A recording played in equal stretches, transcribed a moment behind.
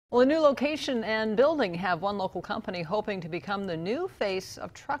Well, a new location and building have one local company hoping to become the new face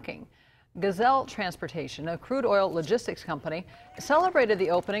of trucking. Gazelle Transportation, a crude oil logistics company, celebrated the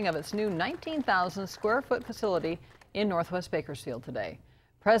opening of its new 19,000 square foot facility in Northwest Bakersfield today.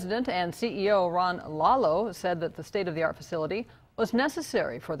 President and CEO Ron Lalo said that the state-of-the-art facility was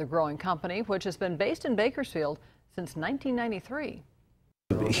necessary for the growing company, which has been based in Bakersfield since 1993.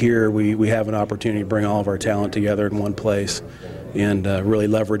 Here we have an opportunity to bring all of our talent together in one place and really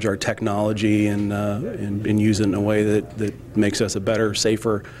leverage our technology and use it in a way that makes us a better,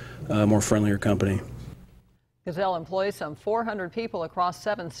 safer, more friendlier company. Gazelle employs some 400 people across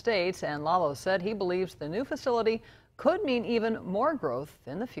 7 states, and Lalo said he believes the new facility could mean even more growth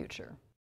in the future.